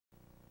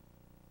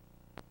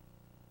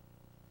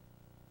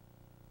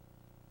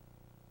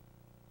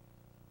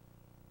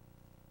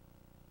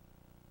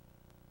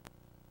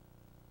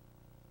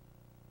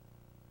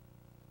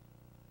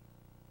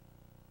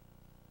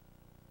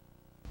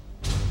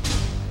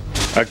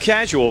A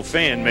casual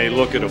fan may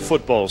look at a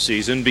football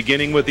season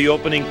beginning with the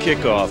opening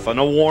kickoff on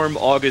a warm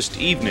August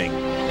evening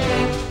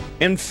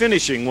and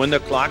finishing when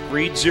the clock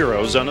reads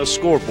zeros on a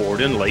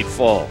scoreboard in late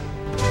fall.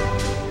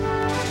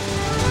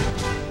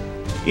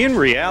 In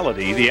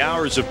reality, the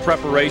hours of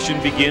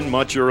preparation begin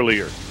much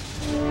earlier.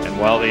 And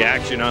while the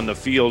action on the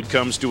field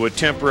comes to a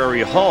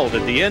temporary halt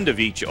at the end of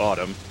each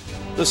autumn,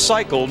 the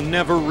cycle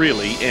never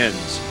really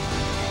ends.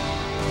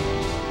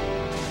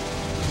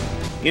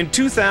 In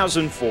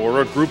 2004,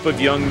 a group of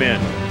young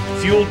men,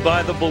 fueled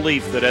by the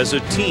belief that as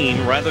a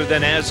team rather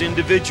than as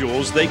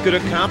individuals, they could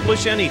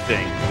accomplish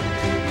anything,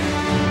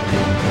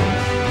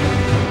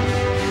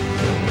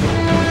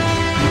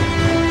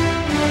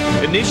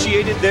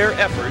 initiated their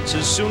efforts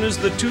as soon as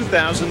the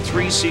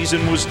 2003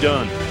 season was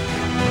done.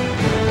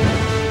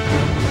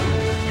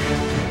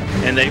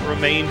 And they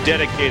remained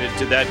dedicated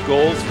to that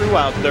goal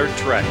throughout their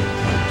trek.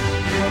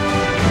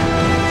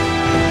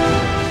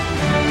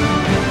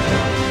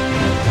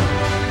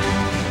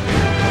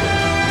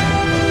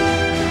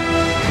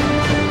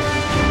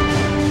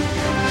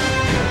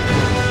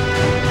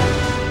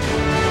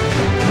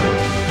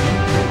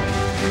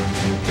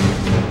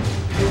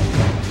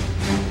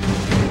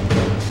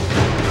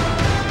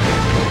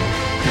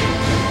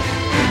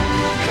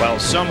 While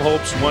some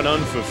hopes went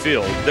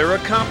unfulfilled, their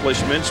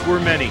accomplishments were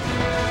many.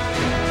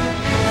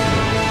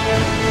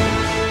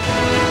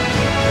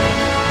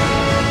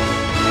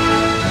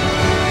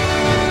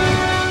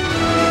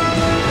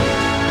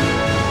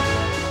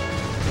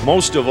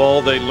 Most of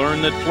all, they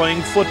learned that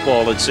playing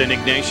football at St.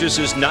 Ignatius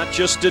is not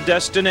just a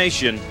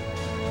destination,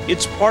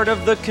 it's part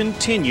of the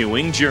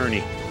continuing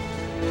journey.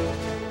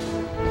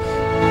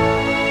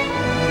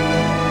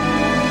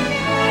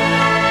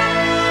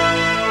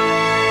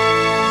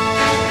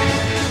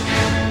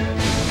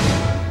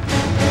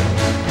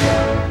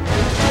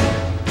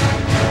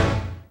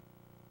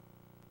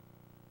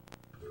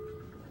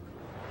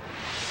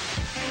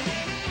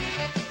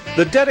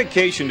 The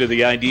dedication to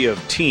the idea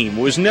of team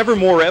was never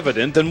more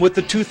evident than with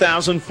the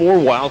 2004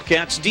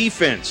 Wildcats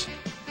defense.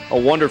 A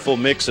wonderful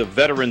mix of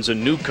veterans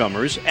and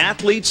newcomers,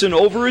 athletes and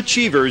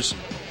overachievers,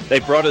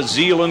 they brought a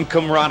zeal and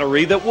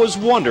camaraderie that was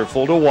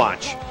wonderful to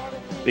watch.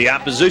 The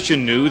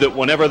opposition knew that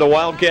whenever the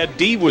Wildcat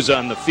D was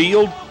on the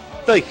field,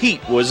 the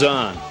heat was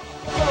on.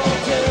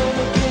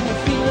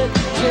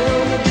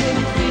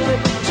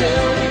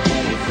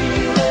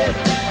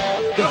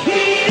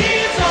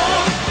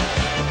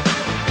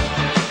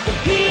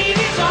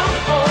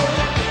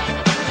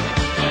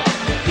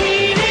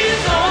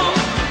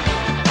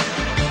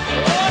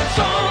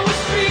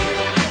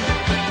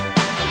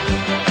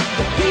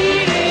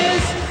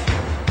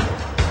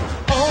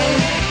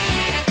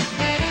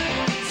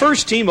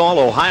 First-team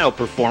All-Ohio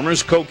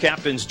performers,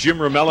 co-captains Jim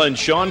Ramella and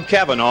Sean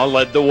Cavanaugh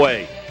led the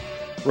way.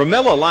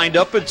 Ramella lined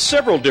up at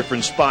several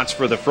different spots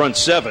for the front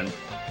seven,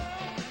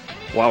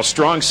 while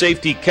strong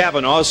safety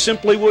Cavanaugh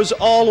simply was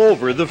all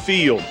over the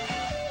field.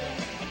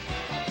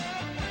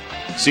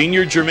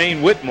 Senior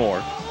Jermaine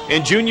Whitmore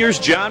and juniors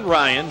John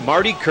Ryan,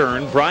 Marty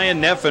Kern, Brian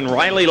Neff, and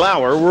Riley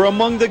Lauer were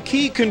among the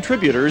key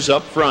contributors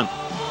up front.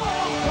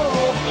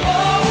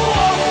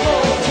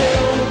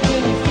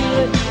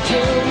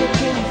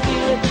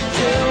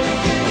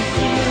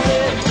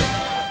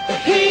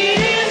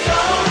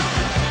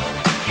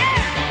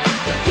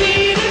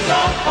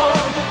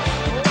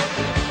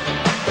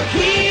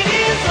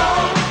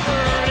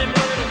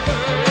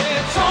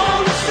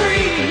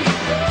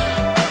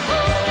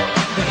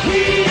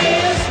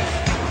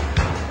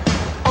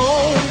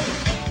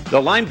 The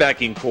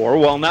linebacking core,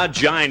 while not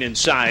giant in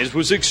size,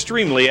 was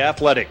extremely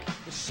athletic.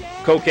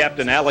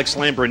 Co-captain Alex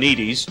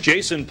Lambrinides,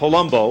 Jason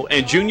Palumbo,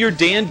 and junior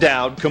Dan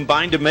Dowd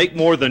combined to make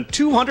more than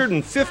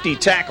 250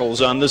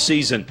 tackles on the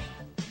season.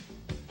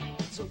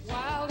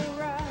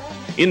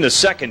 In the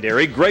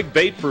secondary, Greg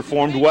Bate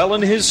performed well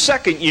in his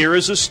second year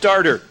as a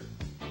starter,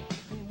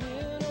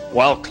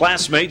 while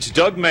classmates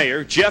Doug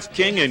Mayer, Jeff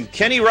King, and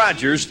Kenny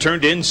Rogers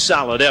turned in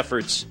solid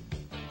efforts.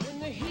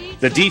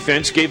 The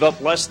defense gave up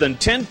less than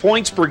 10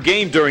 points per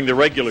game during the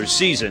regular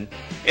season,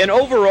 and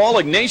overall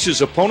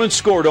Ignatius opponents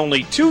scored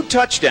only 2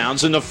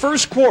 touchdowns in the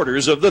first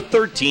quarters of the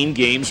 13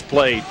 games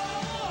played.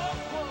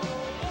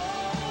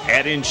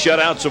 Add in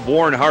shutouts of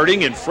Warren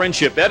Harding and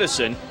Friendship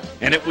Edison,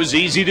 and it was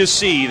easy to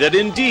see that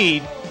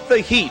indeed the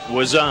heat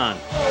was on.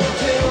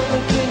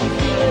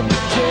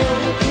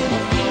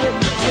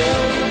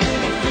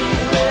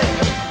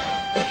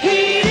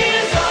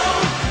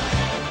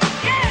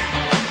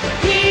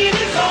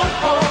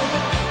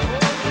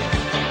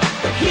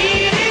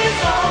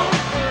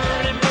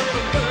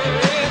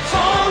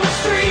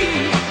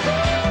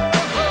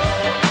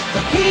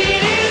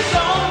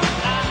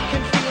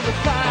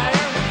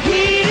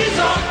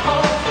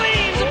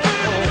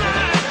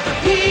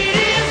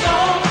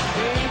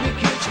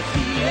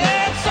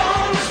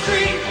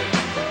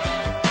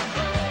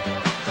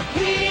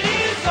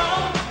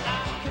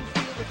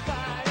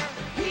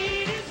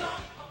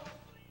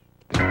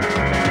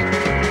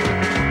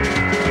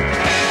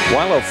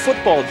 While a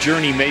football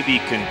journey may be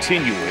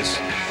continuous,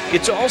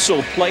 it's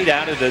also played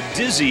out at a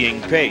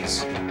dizzying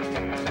pace.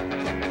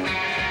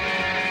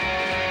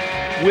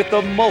 with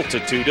a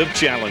multitude of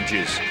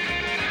challenges.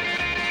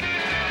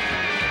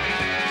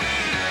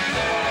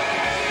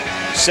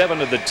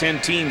 7 of the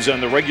 10 teams on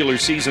the regular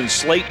season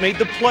slate made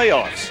the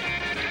playoffs.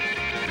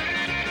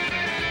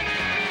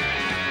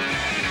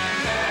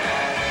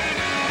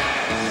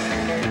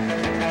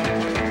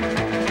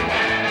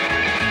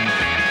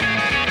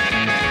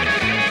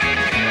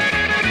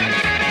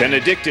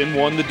 Benedictine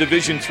won the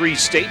Division III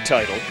state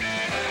title,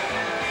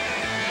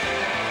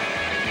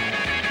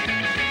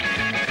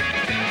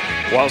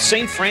 while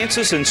St.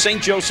 Francis and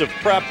St. Joseph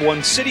Prep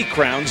won city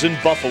crowns in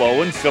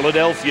Buffalo and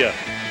Philadelphia.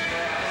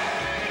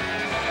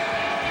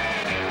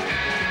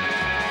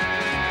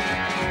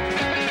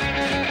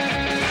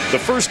 The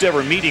first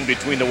ever meeting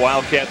between the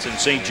Wildcats and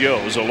St.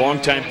 Joe's, a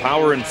longtime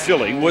power in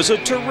Philly, was a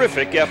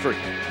terrific effort.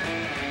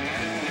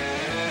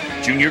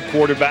 Junior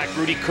quarterback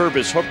Rudy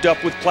Kurbis hooked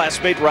up with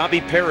classmate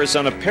Robbie Paris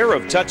on a pair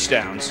of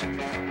touchdowns.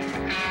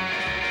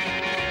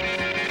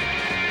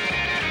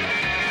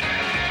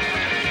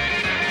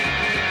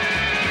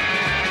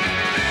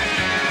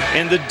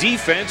 And the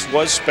defense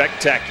was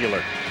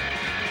spectacular.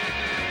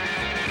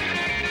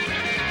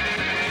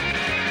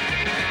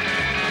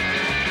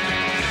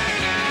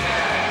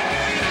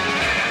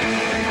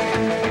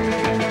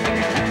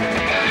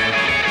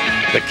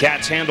 The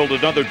Cats handled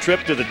another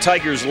trip to the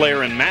Tigers'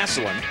 lair in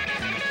Massillon.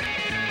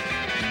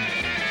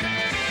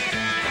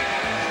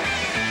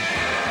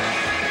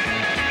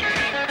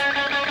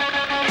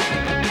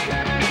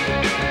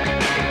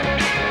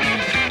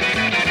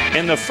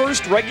 And the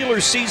first regular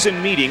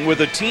season meeting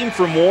with a team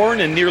from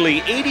Warren in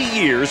nearly 80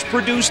 years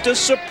produced a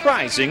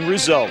surprising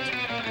result.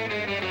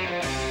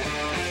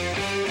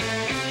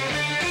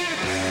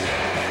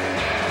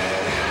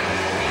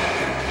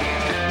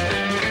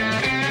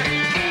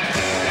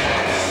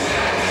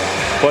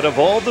 But of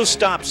all the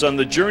stops on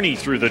the journey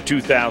through the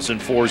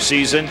 2004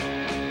 season,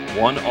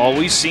 one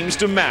always seems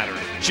to matter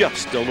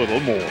just a little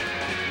more.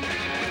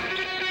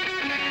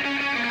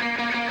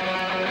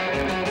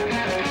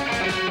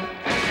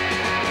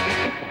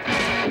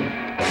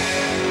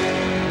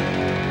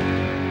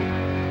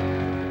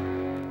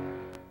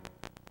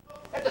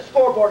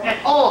 Scoreboard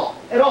at all,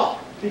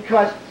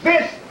 because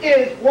this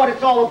is what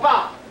it's all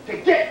about, to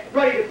get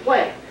ready to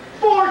play.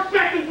 4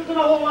 seconds isn't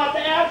a whole lot to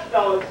ask,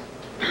 fellas.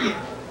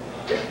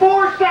 It's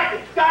 4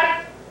 seconds,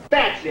 got it?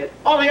 That's it.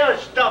 All the other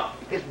stuff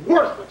is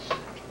worthless.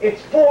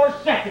 It's 4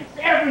 seconds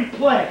every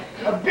play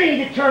of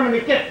being determined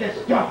to get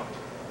this done.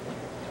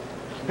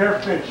 They're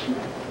finished.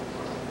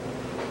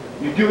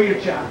 You do your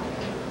job.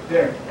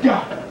 They're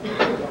done.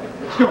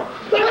 Let's go.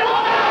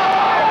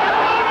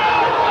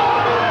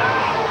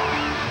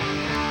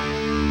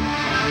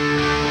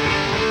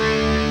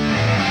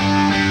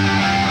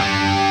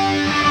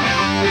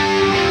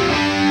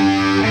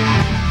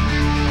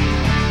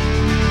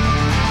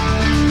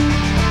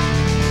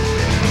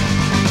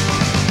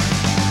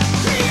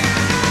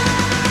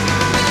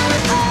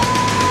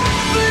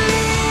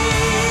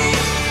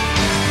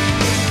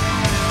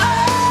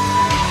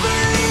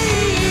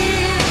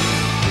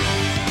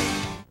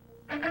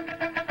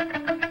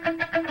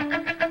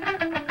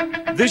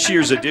 This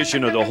year's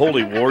edition of the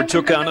Holy War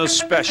took on a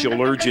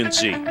special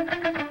urgency.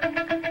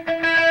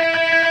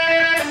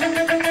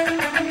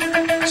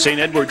 St.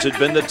 Edward's had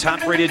been the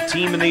top-rated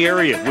team in the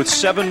area with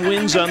 7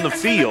 wins on the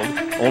field,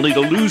 only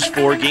to lose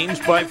 4 games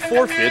by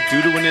forfeit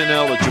due to an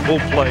ineligible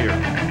player.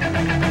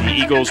 The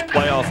Eagles'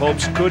 playoff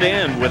hopes could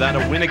end without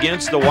a win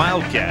against the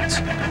Wildcats,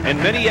 and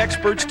many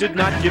experts did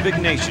not give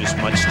Ignatius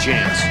much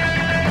chance.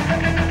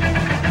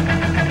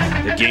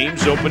 The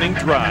game's opening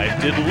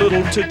drive did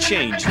little to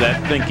change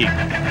that thinking.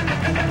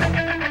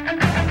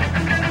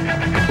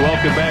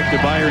 Welcome back to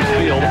Byers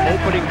Field.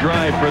 Opening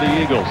drive for the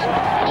Eagles.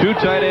 2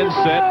 tight ends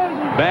set.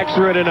 Backs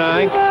are at an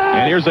eye.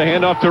 And here's a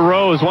handoff to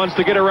Rose. Wants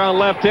to get around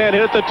left hand.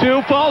 Hit at the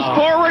 2. Falls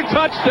forward.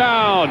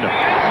 Touchdown.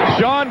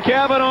 Sean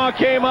Cavanaugh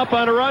came up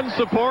on run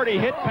support. He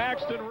hit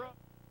Paxton.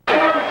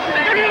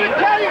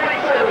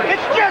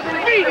 It's just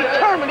me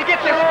determined to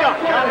get this done.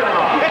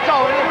 That's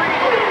all it is.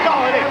 That's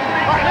all it is.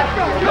 All right, let's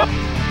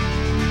go.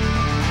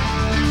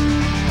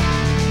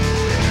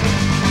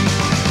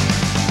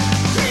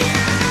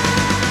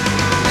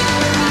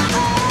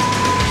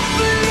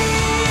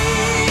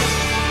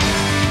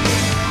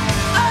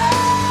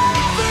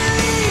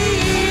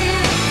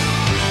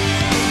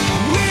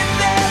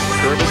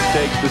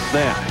 Takes the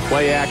snap.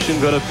 Play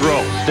action, going to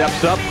throw.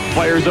 Steps up,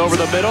 fires over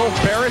the middle.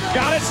 Paris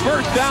got it.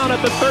 First down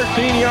at the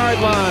 13-yard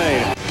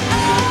line.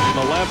 On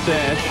the left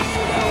edge,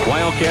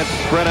 Wildcats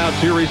spread out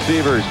 2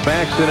 receivers.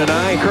 Backs in an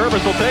eye.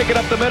 Kurbis will take it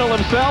up the middle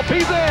himself.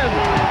 He's in.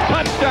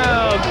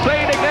 Touchdown,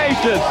 St.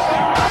 Ignatius.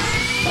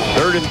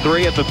 3rd and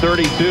 3 at the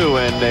 32,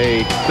 and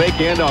a fake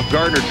handoff.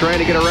 Gardner trying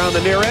to get around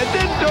the near end.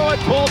 Didn't do it.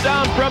 Pulled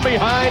down from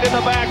behind in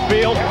the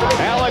backfield.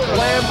 Alex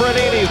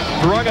Lambrinini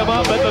strung him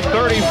up at the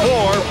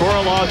 34 for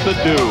a loss of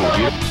 2.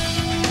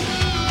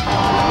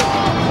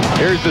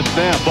 Here's the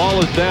snap.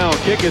 Ball is down.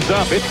 Kick is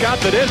up. It's got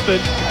the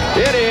distance.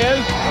 It is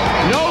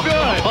no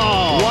good.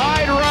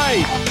 Wide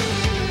right.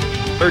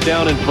 3rd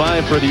down and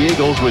 5 for the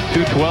Eagles with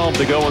 2:12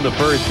 to go in the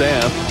first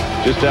half.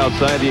 just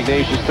outside the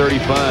Ignatius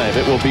 35.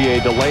 It will be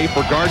a delay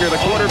for Gardner, the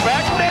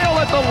quarterback. Nailed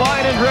at the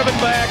line and driven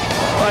back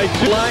by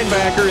two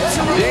linebackers,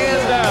 Dan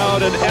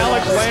Dowd and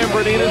Alex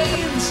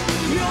Lambrinides.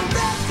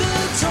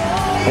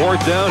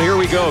 Fourth down, here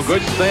we go.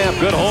 Good snap,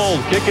 good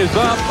hold. Kick is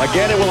up.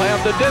 Again, it will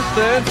have the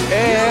distance,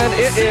 and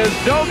it is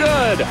no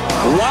good.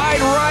 Wide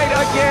right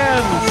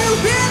again.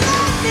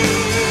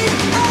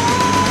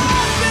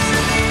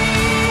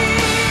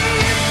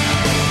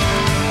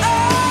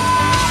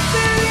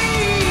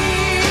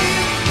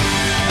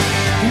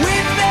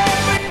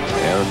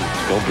 And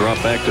he'll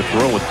drop back to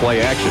throw with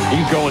play action.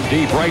 He's going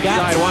deep, right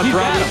side. Wants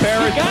Robbie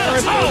Paris.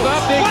 Paris goes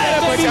up. They get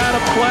it, but got a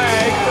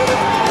flag.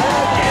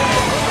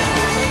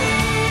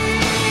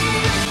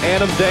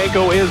 Adam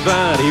Danko is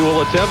on. He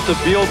will attempt a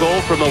field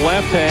goal from the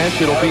left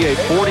hash. It'll be a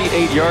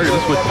 48-yarder.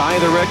 This would tie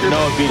the record.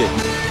 No, it beat it.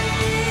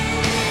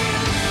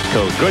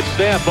 Good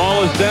snap.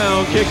 Ball is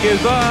down. Kick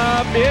is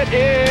up. It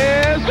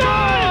is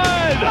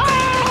good!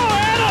 Oh,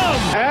 Adam!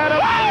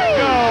 Adam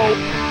Danko!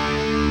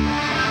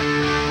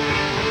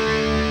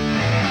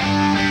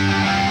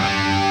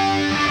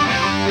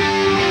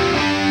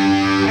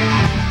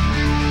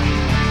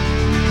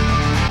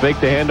 Fake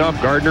the handoff,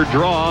 Gardner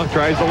draw,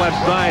 tries the left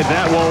side,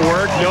 that won't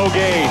work, no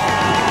gain.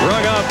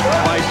 Rung up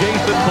by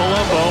Jason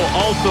Palumbo,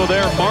 also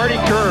there Marty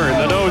Kern,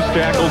 the nose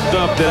tackle,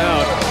 stuffed it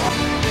out.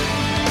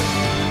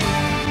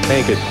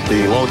 Stankus,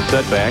 the lone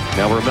setback.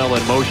 Now Ramella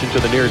in motion to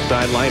the near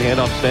sideline.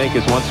 Handoff.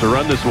 Stankus wants to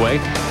run this way.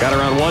 Got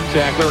around one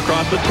tackler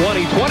across the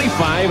 20,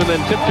 25, and then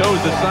tiptoes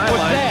the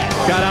sideline.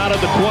 Got out of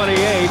the 28.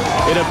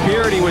 It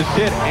appeared he was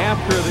hit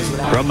after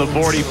the... From the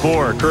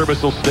 44,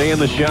 Curbis will stay in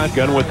the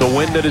shotgun with the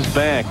wind at his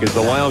back as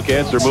the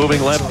Wildcats are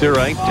moving left to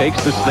right.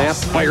 Takes the snap,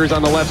 fires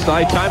on the left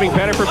side. Timing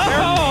pattern for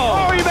Paris.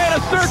 Oh, he made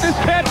a circus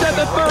catch at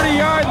the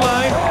 30-yard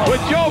line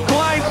with Joe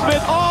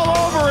Kleinsmith all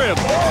over him.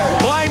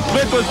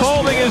 Kleinsmith was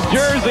holding his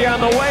jersey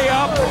on the way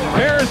up.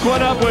 Paris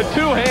went up with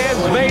two hands,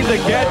 made the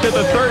catch at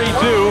the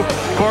 32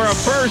 for a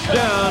first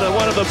down and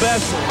one of the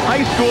best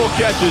high school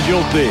catches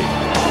you'll see.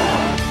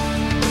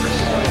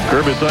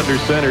 Curbis under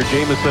center,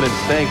 Jamison and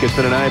Stankus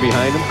and an eye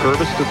behind him.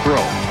 Curbis to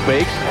throw.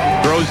 Fakes,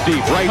 throws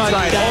deep, right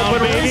side,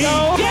 open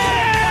Rigo.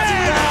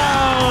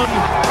 Down!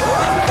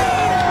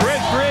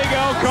 Chris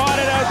Rigo caught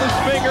it at his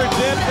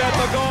fingertips at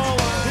the goal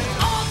line.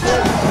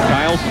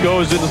 Kyle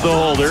Skozin's the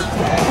holder.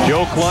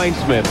 Joe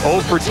Kleinsmith,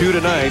 0 for 2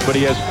 tonight, but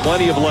he has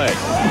plenty of leg.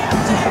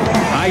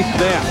 High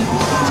snap.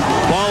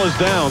 Ball is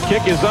down.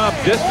 Kick is up.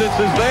 Distance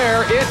is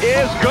there. It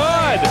is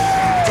good.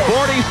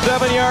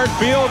 47-yard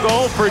field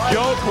goal for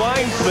Joe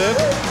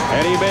Kleinsmith,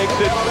 and he makes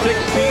it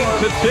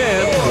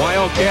 16-10.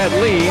 Wildcat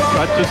lead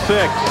cut to 6.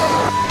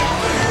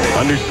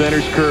 Under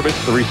center's Curbis,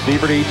 the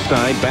receiver to each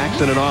side, backs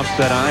in an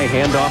offset eye,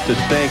 handoff to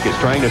Stankus,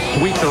 trying to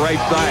sweep the right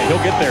side.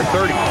 He'll get there,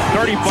 30,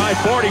 35,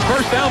 40,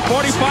 first down,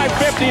 45,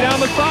 50 down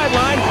the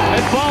sideline,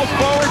 and falls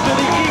forward to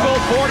the Eagle,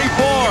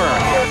 44.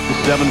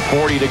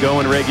 7:40 to go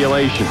in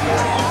regulation.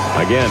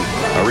 Again,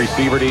 a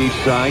receiver to each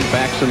side,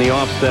 backs in the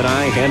offset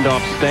eye,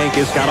 handoff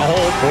Stankus, got a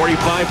hold,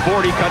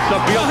 45-40, cuts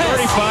upfield,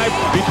 35,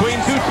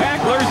 between two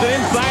tacklers, and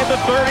inside the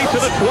 30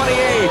 to the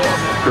 28.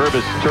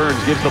 Curbis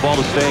turns, gives the ball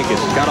to Stankus,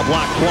 got a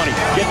block, 20,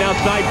 getting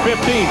outside 15,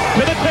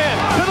 to the 10,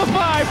 to the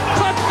 5,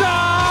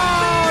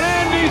 touchdown!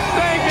 Andy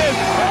Stankus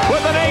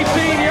with an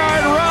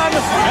 18-yard run,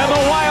 and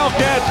the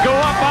Wildcats go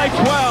up by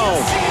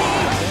 12.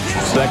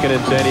 Second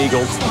and 10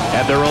 Eagles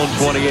at their own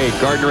 28.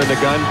 Gardner in the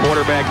gun,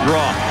 quarterback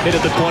draw. Hit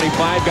at the 25,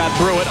 got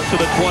through it up to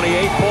the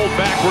 28, pulled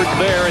backwards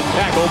there and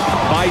tackled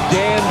by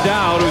Dan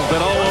Dowd, who's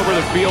been all over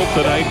the field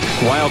tonight.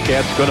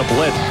 Wildcats going to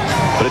blitz,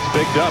 but it's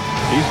picked up.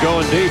 He's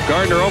going deep.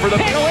 Gardner over the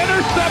middle,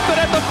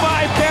 intercepted at the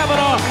 5,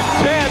 Kavanaugh.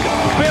 10,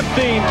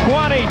 15,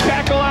 20,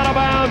 tackle out of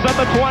bounds at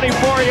the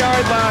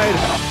 24-yard line.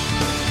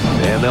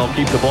 And they'll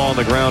keep the ball on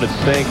the ground. It's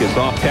Stankus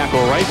off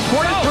tackle right.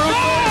 Quarter through.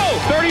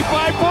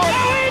 35, 40,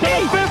 to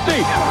the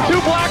 50. Two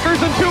blockers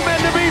and two men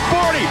to beat.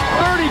 40,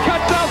 30,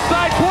 cuts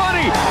outside.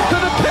 20, to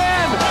the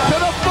 10, to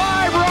the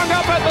 5, rung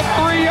up at the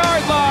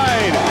 3-yard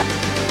line.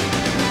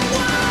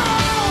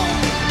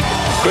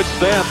 Good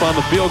snap on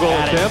the field goal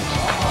attempt.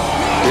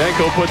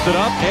 Yanko puts it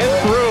up and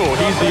through.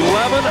 He's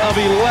 11 of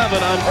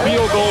 11 on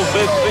field goals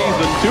this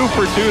season. 2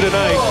 for 2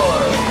 tonight.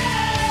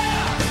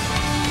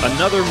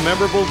 Another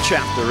memorable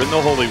chapter in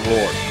the Holy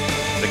War.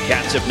 The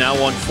Cats have now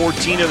won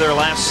 14 of their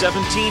last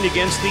 17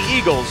 against the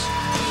Eagles,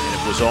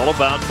 and it was all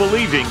about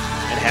believing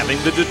and having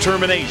the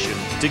determination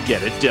to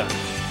get it done.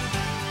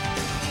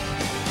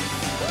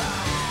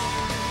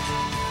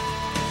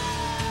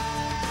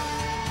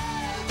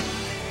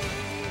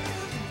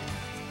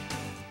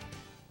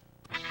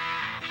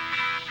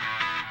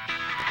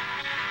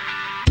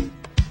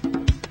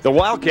 The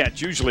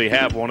Wildcats usually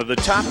have one of the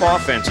top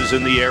offenses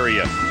in the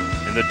area,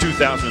 and the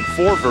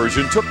 2004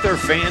 version took their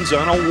fans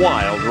on a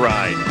wild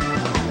ride.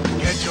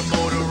 Get your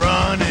motor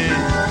running,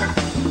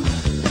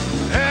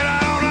 head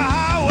out on the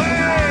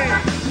highway,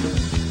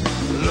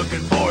 looking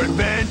for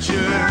adventure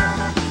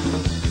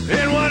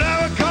in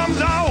whatever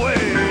comes our way.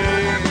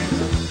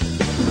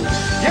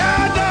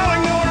 Yeah,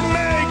 darling, gonna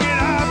make it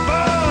have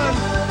fun,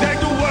 take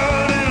the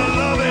world in a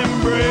love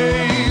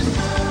embrace.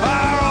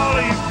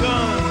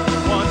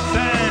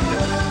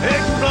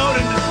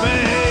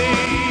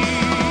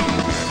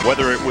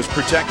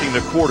 protecting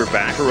the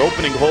quarterback or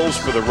opening holes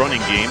for the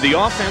running game, the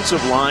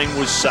offensive line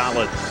was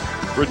solid.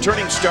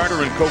 Returning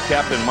starter and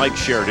co-captain Mike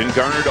Sheridan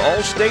garnered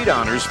all-state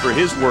honors for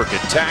his work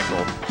at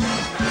tackle.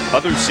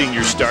 Other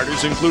senior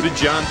starters included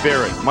John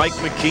Barrett, Mike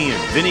McKeon,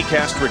 Vinny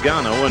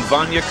Castrogano, and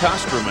Vanya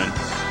Kosterman,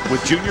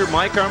 with junior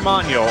Mike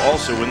Armagno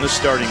also in the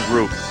starting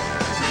group.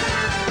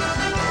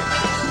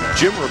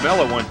 Jim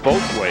Ramella went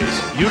both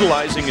ways,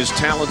 utilizing his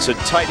talents at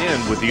tight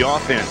end with the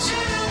offense.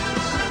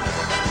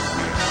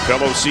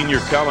 Fellow senior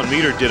Colin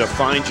Meter did a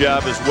fine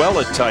job as well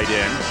at tight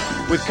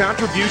end, with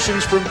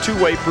contributions from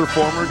two-way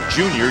performer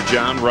junior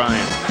John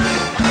Ryan.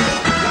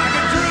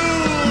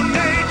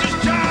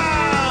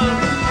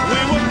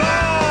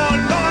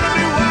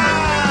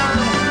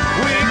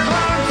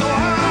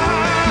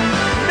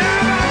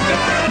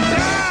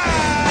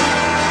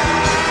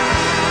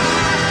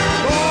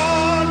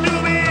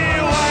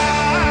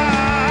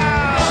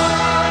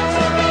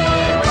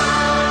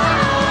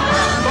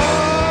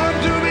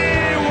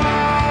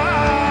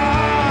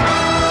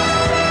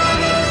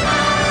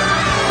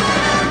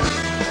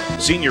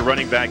 Senior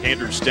running back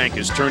Andrew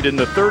Stankus turned in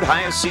the third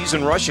highest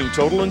season rushing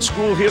total in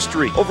school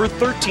history, over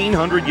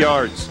 1,300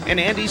 yards, and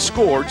Andy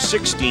scored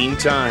 16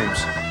 times.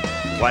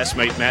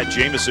 Classmate Matt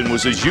Jamison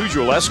was as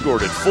usual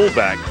escort at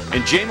fullback,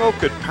 and Jamo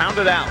could pound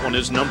it out when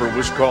his number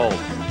was called.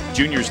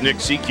 Juniors Nick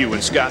Seque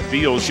and Scott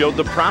Beal showed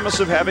the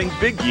promise of having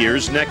big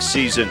years next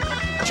season.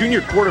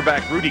 Junior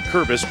quarterback Rudy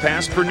Kurbis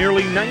passed for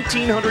nearly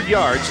 1,900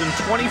 yards and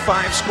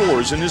 25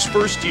 scores in his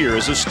first year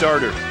as a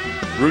starter.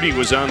 Rudy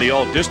was on the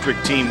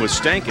all-district team with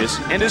Stankus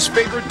and his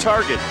favorite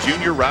target,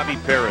 junior Robbie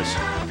Paris.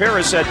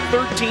 Paris had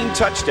 13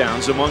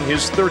 touchdowns among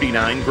his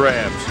 39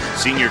 grabs.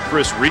 Senior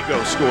Chris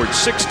Rigo scored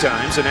 6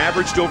 times and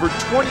averaged over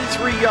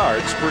 23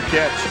 yards per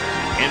catch.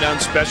 And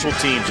on special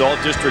teams,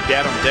 all-district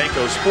Adam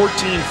Danko's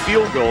 14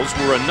 field goals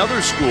were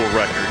another school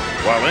record,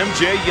 while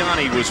MJ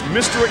Yanni was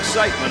Mr.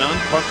 Excitement on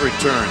punt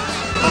returns.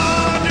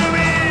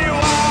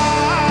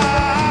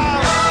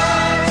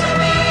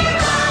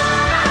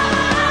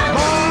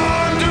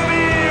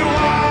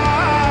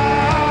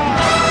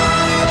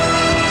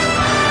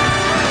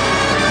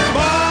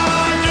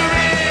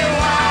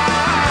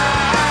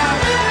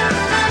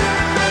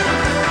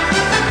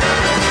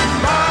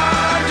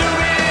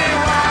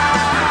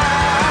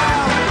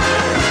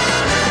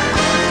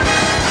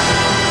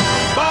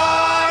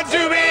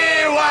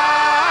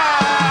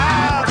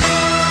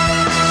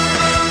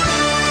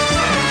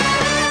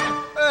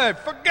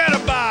 Forget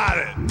about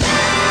it.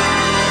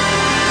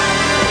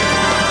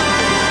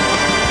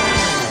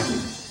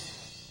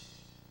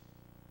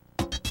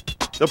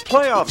 The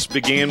playoffs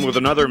began with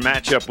another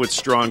matchup with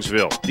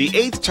Strongsville, the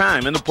 8th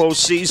time in the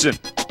postseason.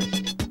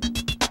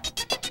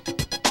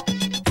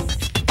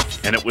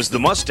 And it was the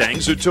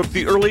Mustangs who took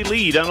the early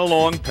lead on a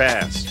long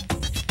pass.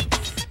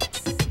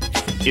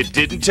 It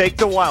didn't take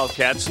the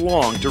Wildcats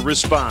long to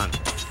respond.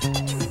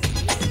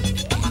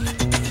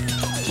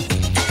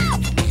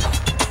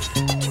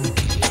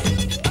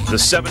 The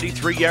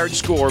 73-yard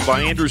score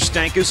by Andrew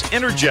Stankus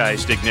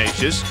energized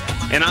Ignatius,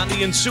 and on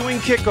the ensuing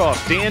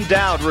kickoff, Dan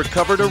Dowd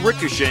recovered a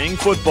ricocheting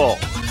football.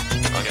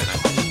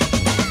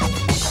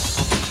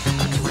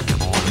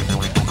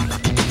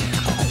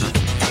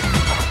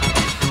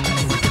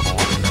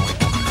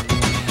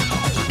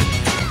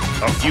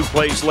 A few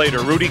plays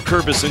later, Rudy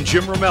Kurbis and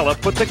Jim Ramella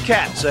put the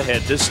Cats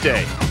ahead to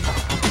stay.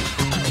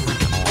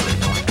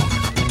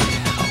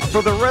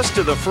 For the rest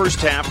of the first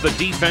half, the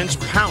defense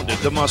pounded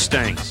the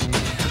Mustangs.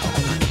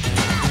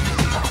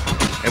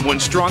 And when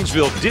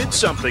Strongsville did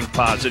something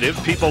positive,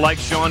 people like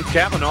Sean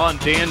Cavanaugh and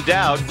Dan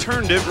Dowd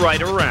turned it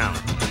right around.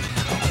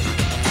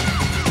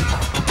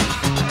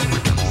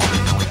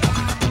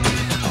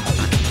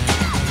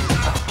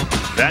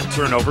 That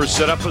turnover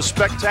set up a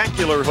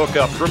spectacular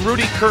hookup from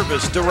Rudy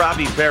Kurbis to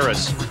Robbie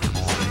Paris.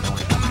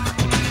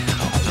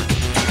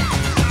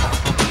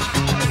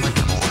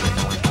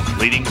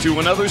 Leading to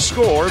another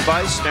score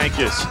by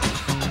Stankus.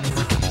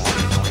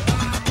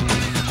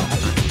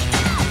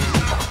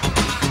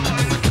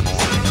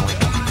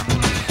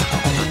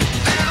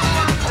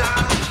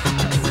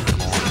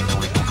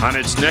 On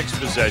its next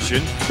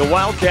possession, the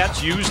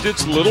Wildcats used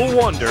its little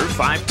wonder,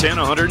 5'10",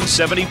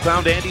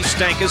 170-pound Andy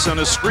Stankus on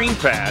a screen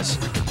pass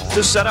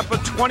to set up a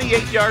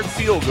 28-yard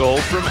field goal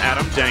from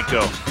Adam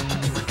Danko.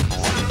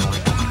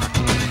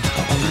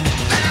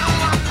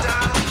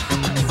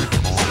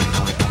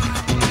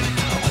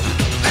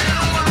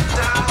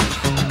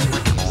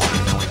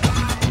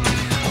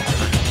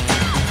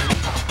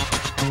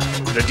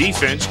 The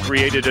defense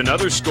created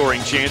another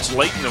scoring chance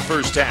late in the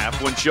first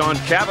half when Sean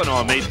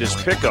Cavanaugh made this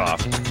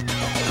pickoff.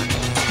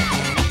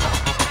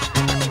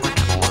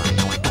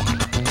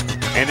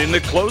 And in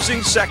the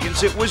closing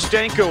seconds, it was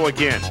Danko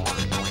again.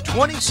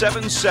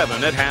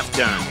 27-7 at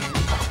halftime.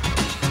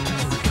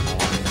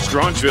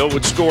 Strongsville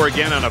would score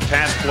again on a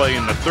pass play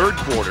in the third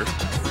quarter,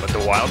 but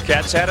the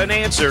Wildcats had an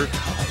answer.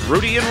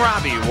 Rudy and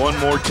Robbie one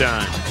more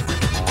time.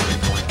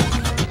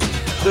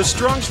 The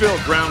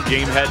Strongsville ground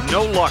game had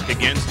no luck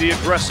against the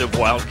aggressive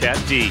Wildcat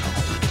D.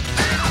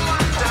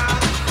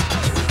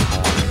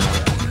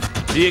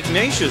 The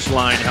Ignatius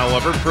line,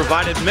 however,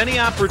 provided many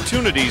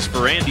opportunities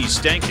for Andy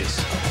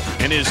Stankus,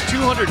 and his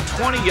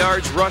 220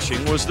 yards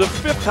rushing was the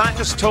 5th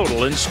highest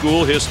total in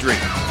school history.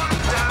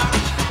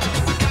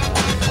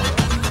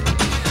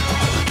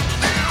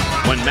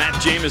 When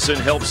Matt Jamison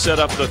helped set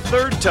up the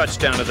 3rd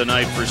touchdown of the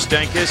night for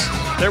Stankus,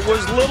 there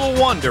was little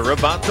wonder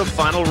about the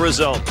final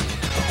result.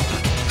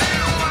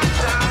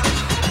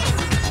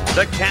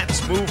 The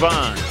Cats move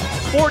on,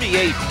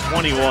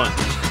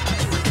 48-21.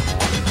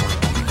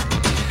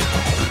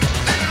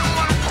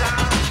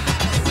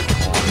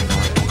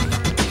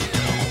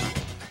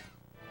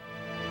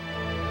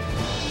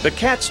 The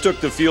Cats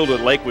took the field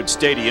at Lakewood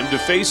Stadium to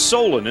face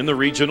Solon in the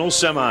regional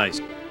semis.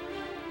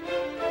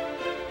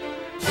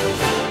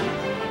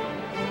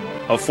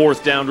 A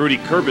 4th down Rudy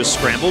Kurbis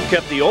scramble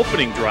kept the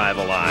opening drive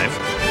alive.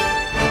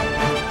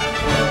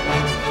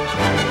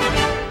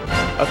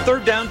 A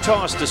 3rd down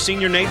toss to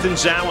senior Nathan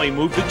Zowie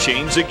moved the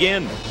chains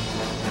again.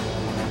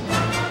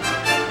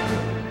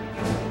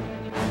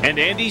 And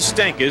Andy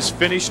Stankus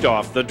finished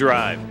off the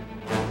drive.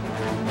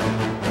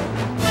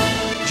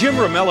 Jim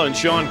Ramella and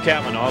Sean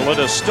Cavanaugh led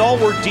a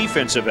stalwart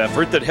defensive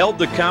effort that held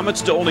the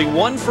Comets to only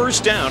 1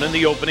 first down in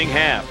the opening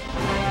half.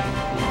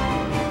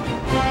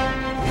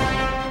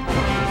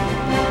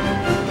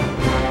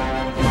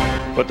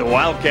 But the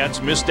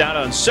Wildcats missed out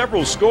on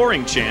several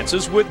scoring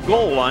chances with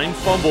goal line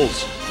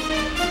fumbles.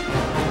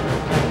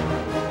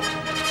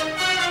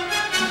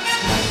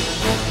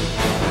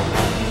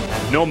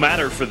 No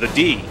matter for the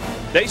D,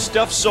 they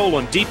stuffed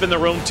Solon deep in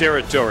their own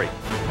territory.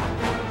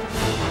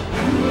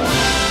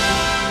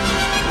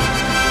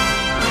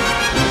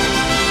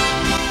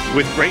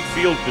 With great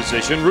field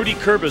position, Rudy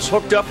Kurbis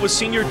hooked up with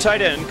senior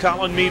tight end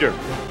Colin Meter.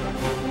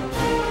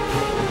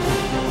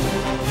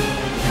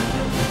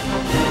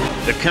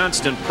 The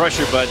constant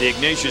pressure by the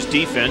Ignatius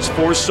defense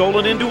forced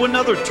Solon into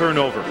another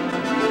turnover.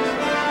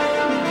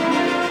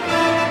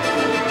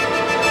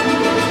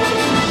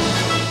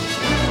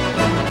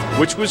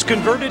 Which was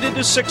converted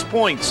into 6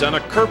 points on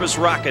a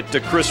Kurbis rocket to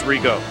Chris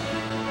Rigo.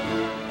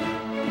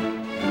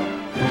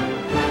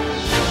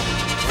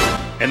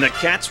 And the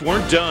Cats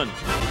weren't done.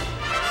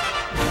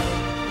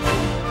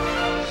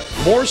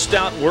 More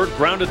stout work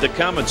grounded the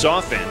Comets'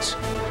 offense,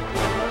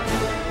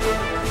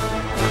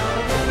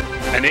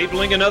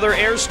 enabling another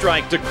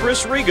airstrike to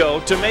Chris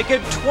Rigo to make it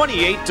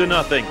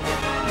 28-0.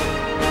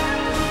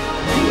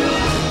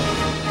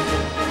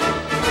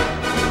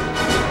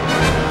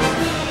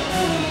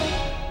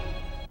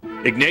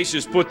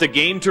 Ignatius put the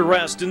game to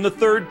rest in the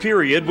 3rd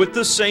period with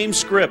the same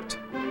script: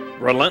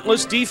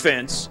 relentless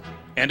defense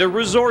and a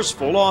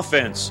resourceful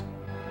offense.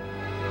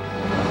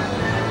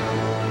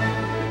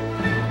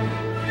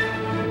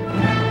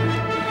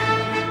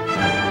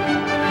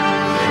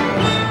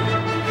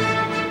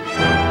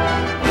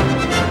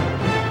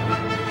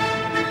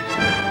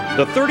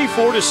 The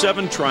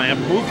 34-7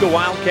 triumph moved the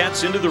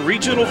Wildcats into the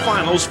regional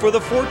finals for the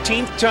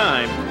 14th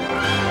time,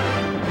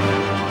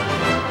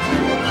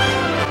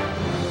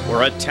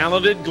 where a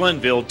talented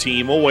Glenville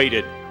team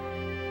awaited.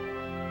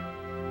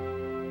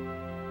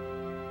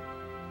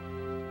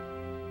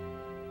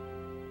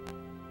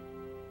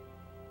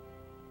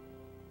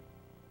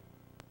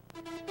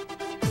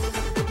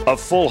 A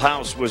full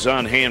house was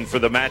on hand for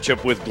the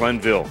matchup with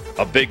Glenville,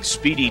 a big,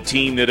 speedy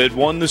team that had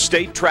won the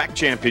state track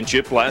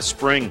championship last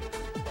spring.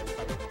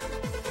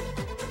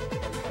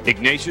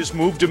 Ignatius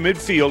moved to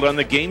midfield on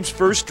the game's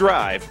first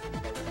drive,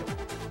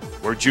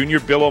 where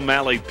junior Bill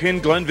O'Malley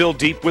pinned Glenville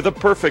deep with a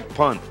perfect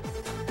punt.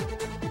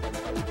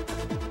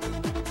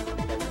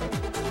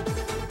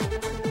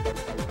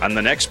 On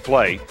the next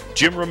play,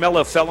 Jim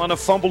Ramella fell on a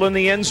fumble in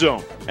the end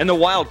zone, and the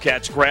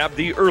Wildcats grabbed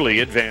the early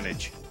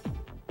advantage.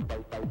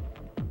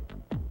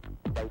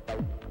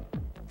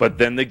 But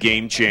then the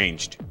game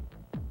changed.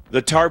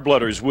 The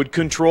Tarblooders would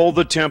control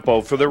the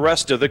tempo for the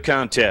rest of the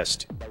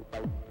contest.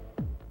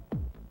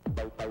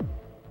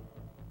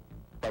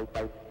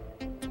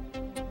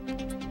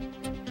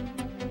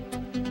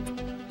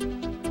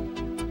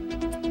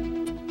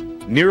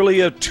 Nearly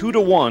a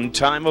 2-to-1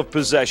 time of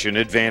possession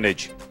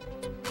advantage.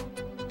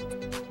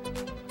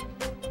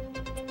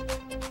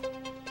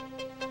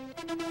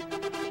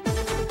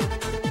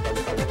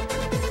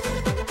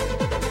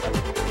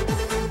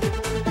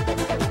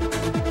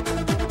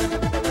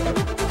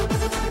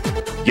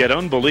 Yet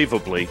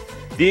unbelievably,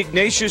 the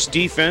Ignatius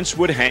defense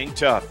would hang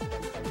tough.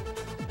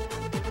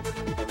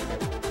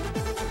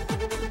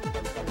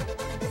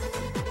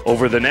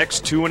 Over the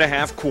next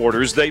 2.5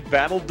 quarters, they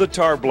battled the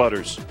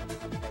Tarblooders.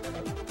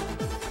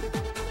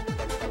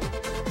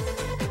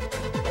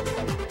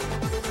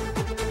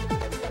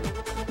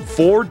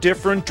 Four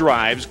different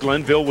drives,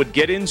 Glenville would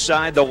get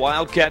inside the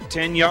Wildcat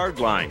 10-yard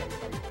line.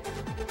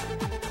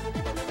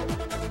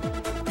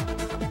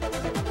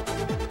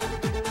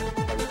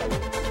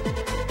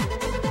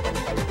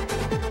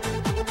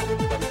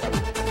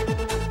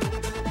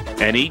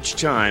 And each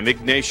time,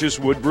 Ignatius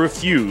would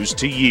refuse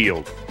to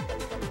yield.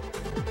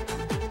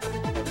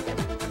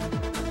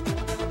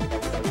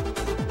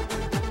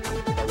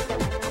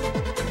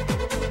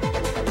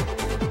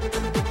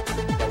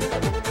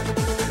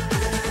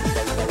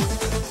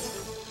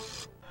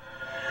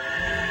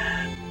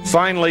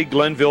 Finally,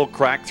 Glenville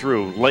cracked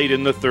through late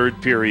in the third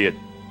period.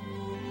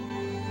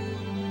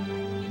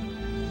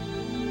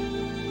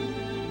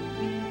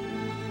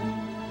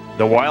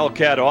 The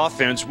Wildcat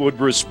offense would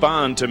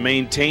respond to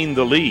maintain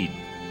the lead.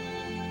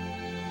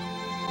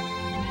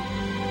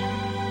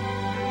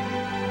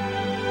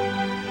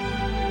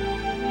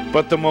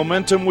 But the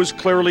momentum was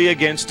clearly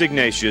against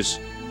Ignatius,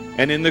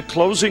 and in the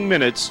closing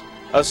minutes,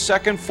 a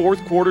second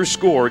fourth quarter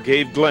score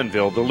gave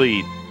Glenville the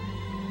lead.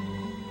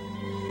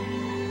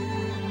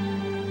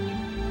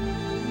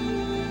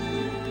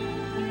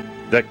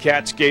 The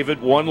Cats gave it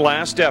one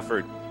last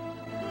effort.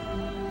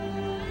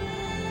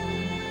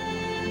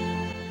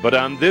 But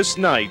on this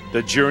night,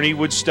 the journey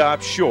would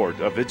stop short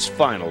of its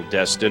final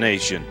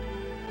destination.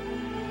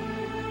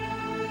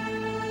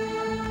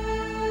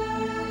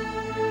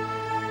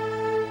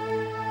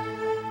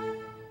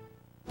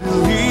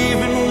 Believe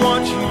in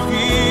what you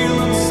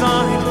feel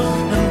inside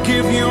and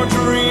give your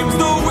dreams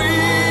the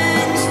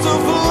wings to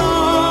fly.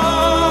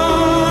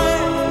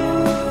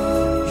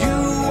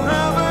 You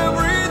have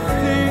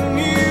everything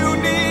you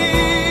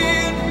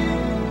need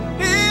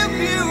if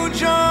you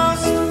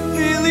just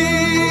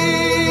believe.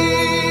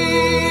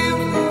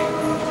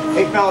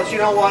 Hey, fellas, you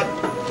know what?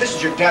 This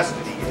is your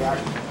destiny, you know?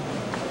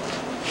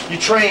 You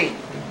train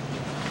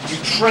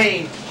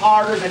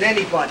harder than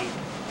anybody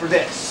for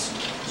this.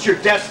 It's your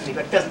destiny,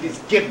 but it doesn't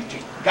just give it to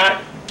you. Got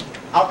it?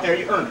 Out there,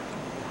 you earn it.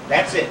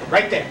 That's it,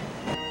 right there.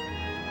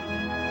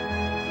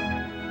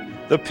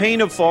 The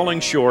pain of falling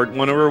short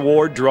when a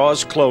reward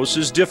draws close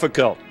is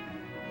difficult,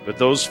 but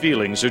those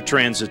feelings are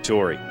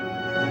transitory.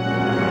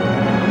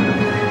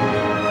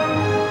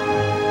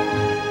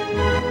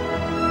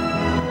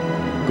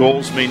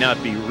 Goals may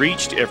not be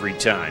reached every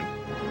time,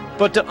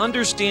 but to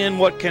understand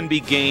what can be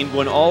gained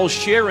when all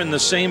share in the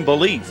same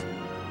belief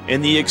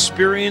and the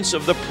experience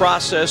of the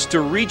process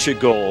to reach a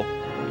goal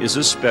is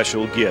a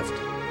special gift.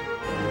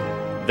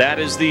 That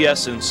is the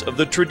essence of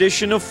the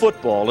tradition of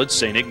football at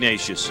St.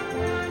 Ignatius.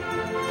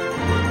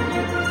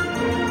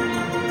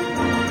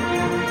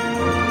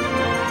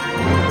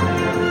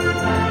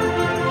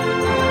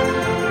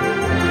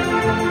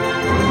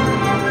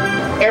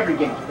 Every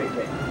game's a big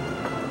game.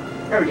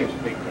 Every game's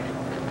a big game.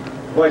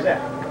 Why is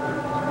that?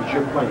 Because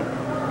you're playing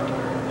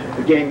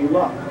the game you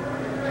love.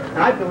 And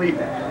I believe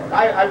that.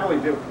 I really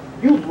do.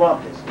 You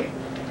love this game.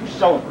 You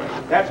celebrate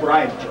it. That's what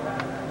I enjoy.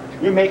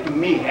 You're making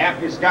me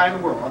happiest guy in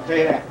the world, I'll tell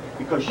you that.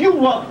 Because you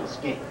love this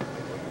game.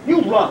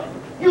 You love it.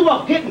 You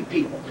love hitting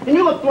people. And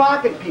you love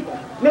blocking people.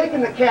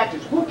 Making the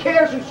catches. Who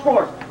cares who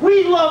scores?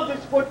 We love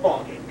this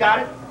football game.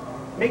 Got it?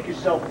 Make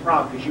yourself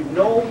proud because you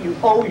know you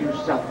owe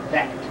yourself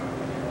that.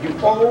 You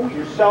owe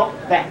yourself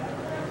that.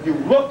 You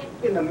look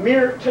in the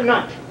mirror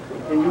tonight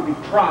and you be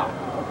proud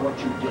of what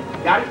you did.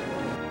 Got it?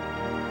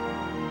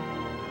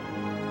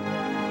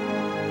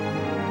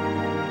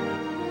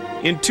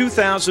 In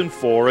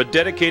 2004, a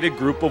dedicated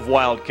group of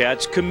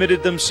Wildcats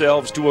committed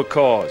themselves to a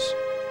cause.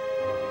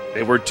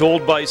 They were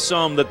told by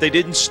some that they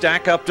didn't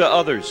stack up to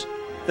others,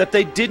 that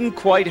they didn't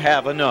quite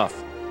have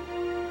enough.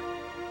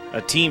 A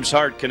team's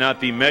heart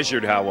cannot be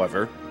measured,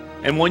 however,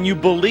 and when you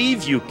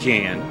believe you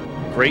can,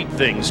 great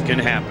things can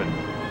happen.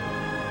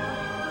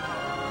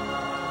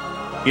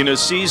 In a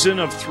season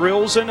of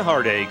thrills and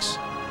heartaches,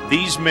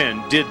 these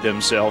men did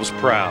themselves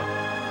proud.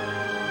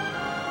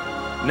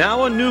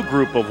 Now a new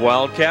group of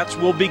Wildcats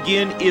will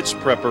begin its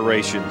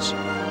preparations,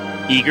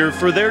 eager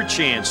for their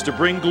chance to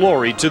bring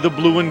glory to the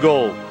blue and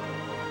gold,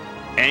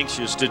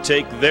 anxious to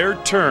take their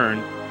turn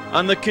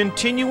on the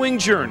continuing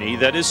journey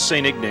that is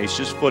St.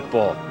 Ignatius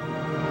football.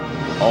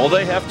 All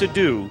they have to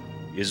do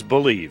is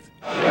believe.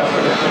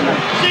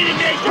 St.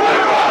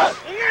 Ignatius!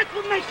 And that's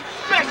what makes it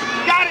special,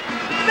 got it?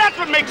 That's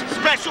what makes it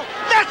special.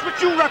 That's what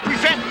you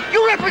represent.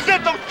 You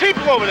represent those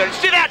people over there.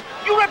 See that?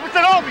 You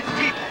represent all these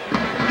people.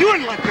 You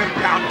wouldn't let them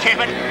down,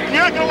 Kevin.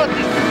 You're not going to let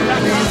this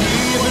down.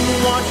 Even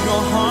what your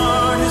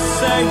heart is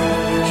saying,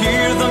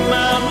 hear the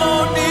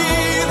melody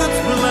that's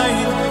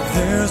playing.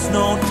 There's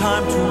no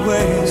time to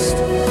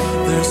waste.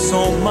 There's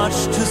so much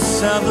to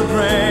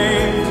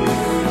celebrate.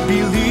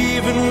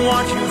 Believe in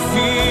what you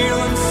feel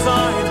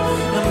inside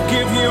and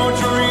give your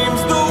dreams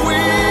the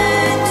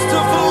wings to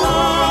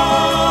fly.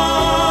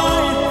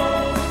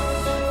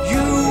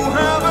 You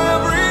have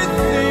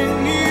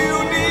everything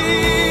you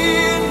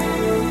need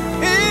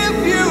if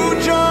you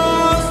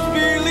just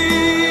believe.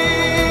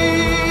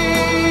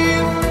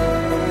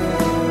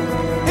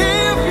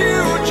 If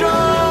you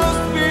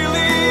just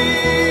believe.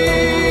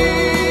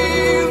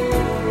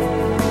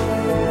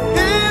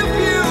 If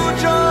you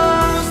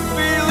just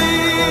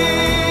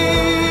believe.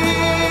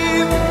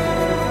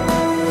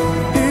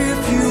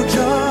 If you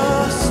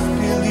just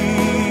believe.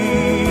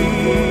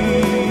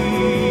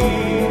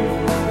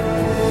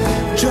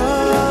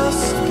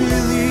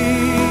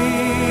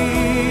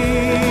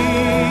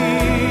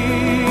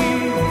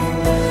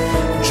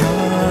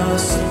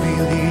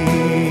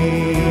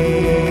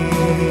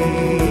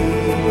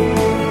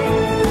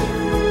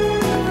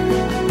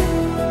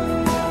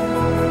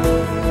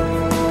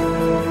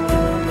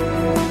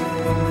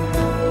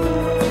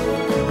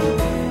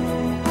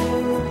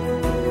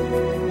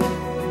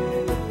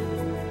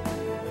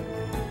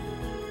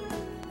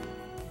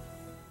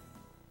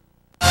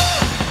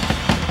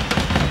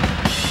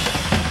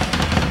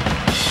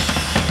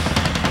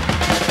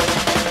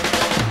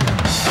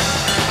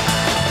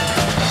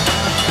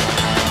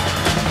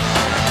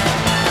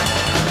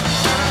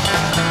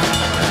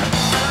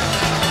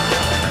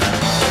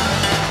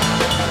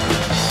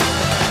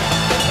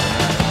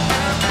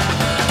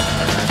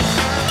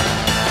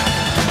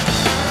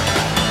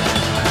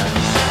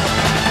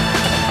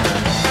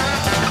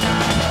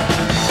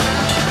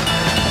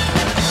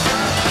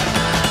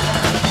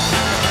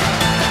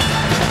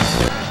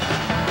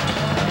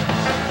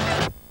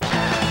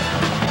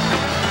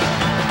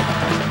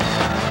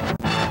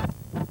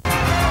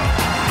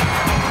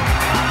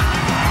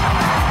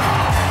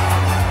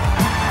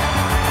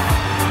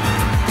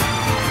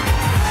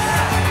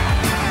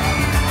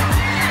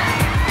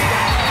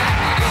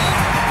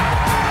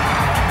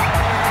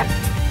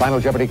 Final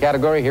Jeopardy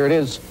category, here it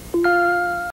is.